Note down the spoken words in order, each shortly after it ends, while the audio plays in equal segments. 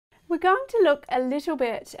We're going to look a little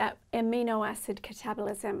bit at amino acid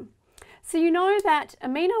catabolism. So you know that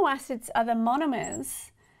amino acids are the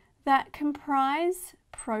monomers that comprise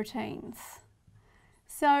proteins.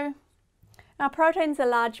 So our proteins are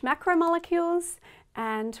large macromolecules,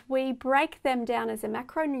 and we break them down as a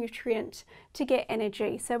macronutrient to get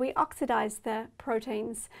energy. So we oxidize the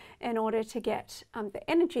proteins in order to get the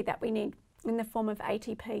energy that we need in the form of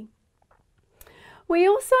ATP. We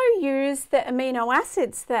also use the amino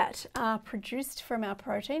acids that are produced from our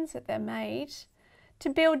proteins, that they're made, to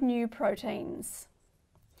build new proteins.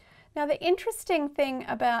 Now, the interesting thing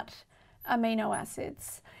about amino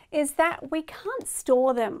acids is that we can't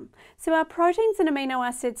store them. So our proteins and amino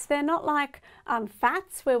acids, they're not like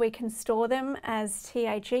fats where we can store them as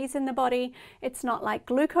THEs in the body. It's not like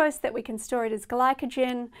glucose that we can store it as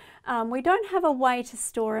glycogen. We don't have a way to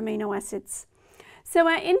store amino acids. So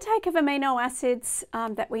our intake of amino acids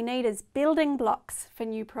that we need as building blocks for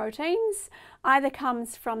new proteins either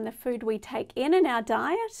comes from the food we take in our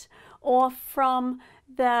diet, or from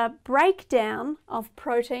the breakdown of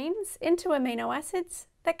proteins into amino acids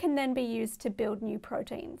that can then be used to build new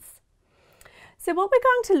proteins. So what we're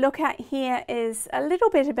going to look at here is a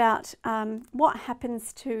little bit about what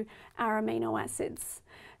happens to our amino acids.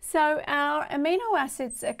 So our amino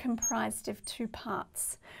acids are comprised of two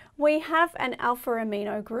parts. We have an alpha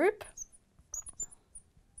amino group.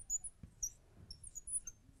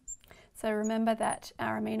 So remember that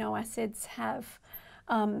our amino acids have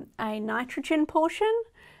a nitrogen portion,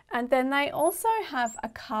 and then they also have a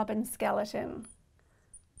carbon skeleton.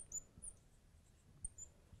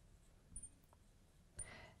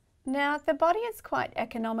 Now, the body is quite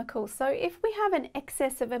economical, so if we have an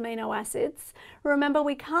excess of amino acids, remember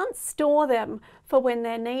we can't store them for when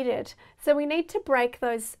they're needed, so we need to break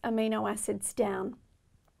those amino acids down.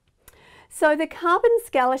 So the carbon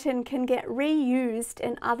skeleton can get reused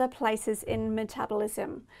in other places in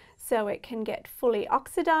metabolism. So it can get fully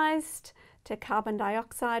oxidized to carbon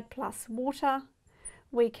dioxide plus water.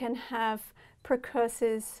 We can have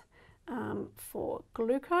precursors for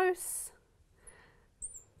glucose.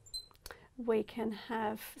 We can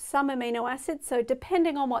have some amino acids, so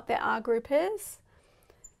depending on what their R group is,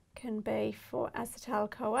 can be for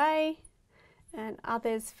acetyl-CoA and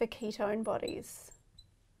others for ketone bodies.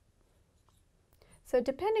 So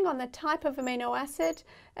depending on the type of amino acid,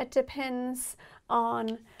 it depends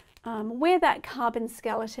on where that carbon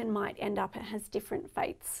skeleton might end up. It has different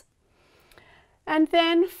fates. And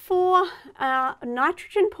then for our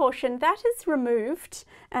nitrogen portion, that is removed,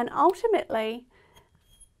 and ultimately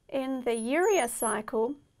in the urea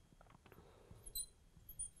cycle,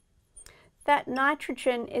 that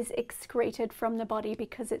nitrogen is excreted from the body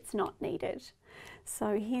because it's not needed.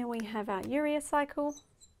 So here we have our urea cycle.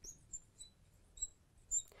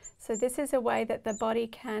 So this is a way that the body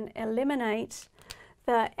can eliminate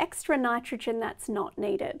the extra nitrogen that's not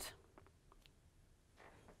needed.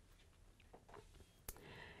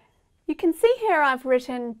 You can see here I've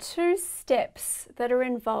written two steps that are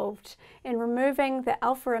involved in removing the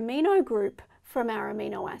alpha amino group from our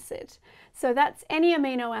amino acid. So that's any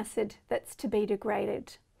amino acid that's to be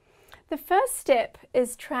degraded. The first step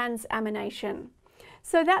is transamination.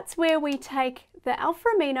 So that's where we take the alpha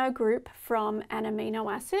amino group from an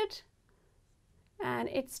amino acid and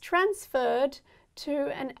it's transferred to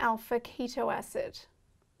an alpha keto acid.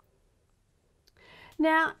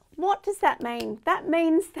 Now, what does that mean? That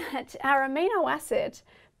means that our amino acid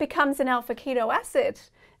becomes an alpha keto acid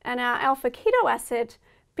and our alpha keto acid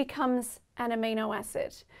becomes an amino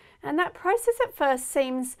acid. And that process at first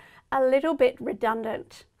seems a little bit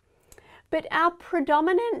redundant. But our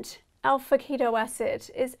predominant alpha keto acid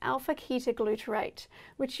is alpha ketoglutarate,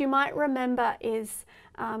 which you might remember is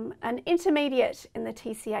an intermediate in the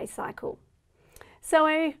TCA cycle.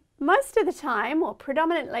 So most of the time, or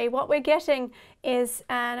predominantly, what we're getting is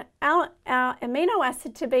our amino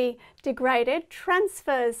acid to be degraded,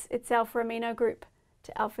 transfers its alpha amino group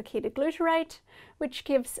to alpha ketoglutarate, which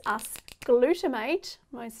gives us glutamate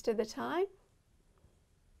most of the time.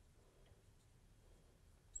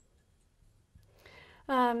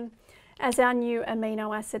 As our new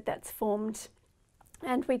amino acid that's formed,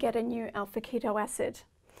 and we get a new alpha keto acid.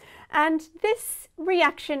 And this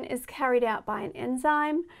reaction is carried out by an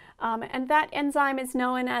enzyme, and that enzyme is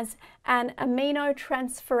known as an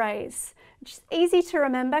aminotransferase, which is easy to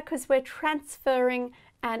remember because we're transferring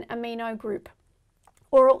an amino group,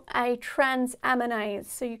 or a transaminase.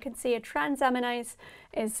 So you can see a transaminase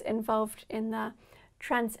is involved in the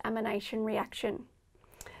transamination reaction.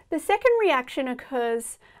 The second reaction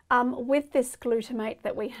occurs with this glutamate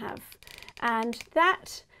that we have, and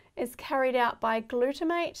that is carried out by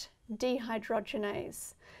glutamate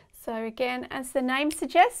dehydrogenase. So again, as the name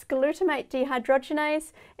suggests, glutamate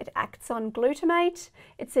dehydrogenase, it acts on glutamate.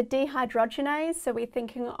 It's a dehydrogenase, so we're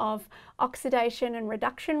thinking of oxidation and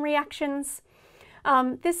reduction reactions.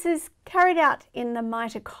 This is carried out in the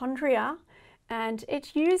mitochondria, and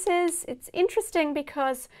it's interesting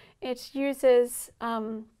because it uses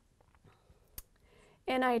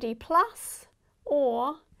NAD plus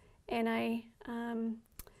or NADP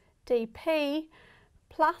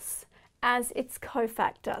plus as its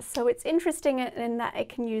cofactor. So it's interesting in that it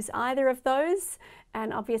can use either of those,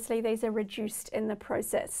 and obviously these are reduced in the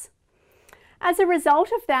process. As a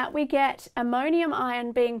result of that, we get ammonium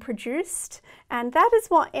ion being produced, and that is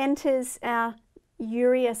what enters our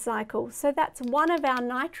urea cycle. So that's one of our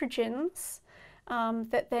nitrogens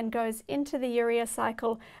that then goes into the urea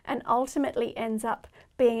cycle and ultimately ends up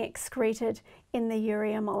being excreted in the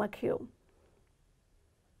urea molecule.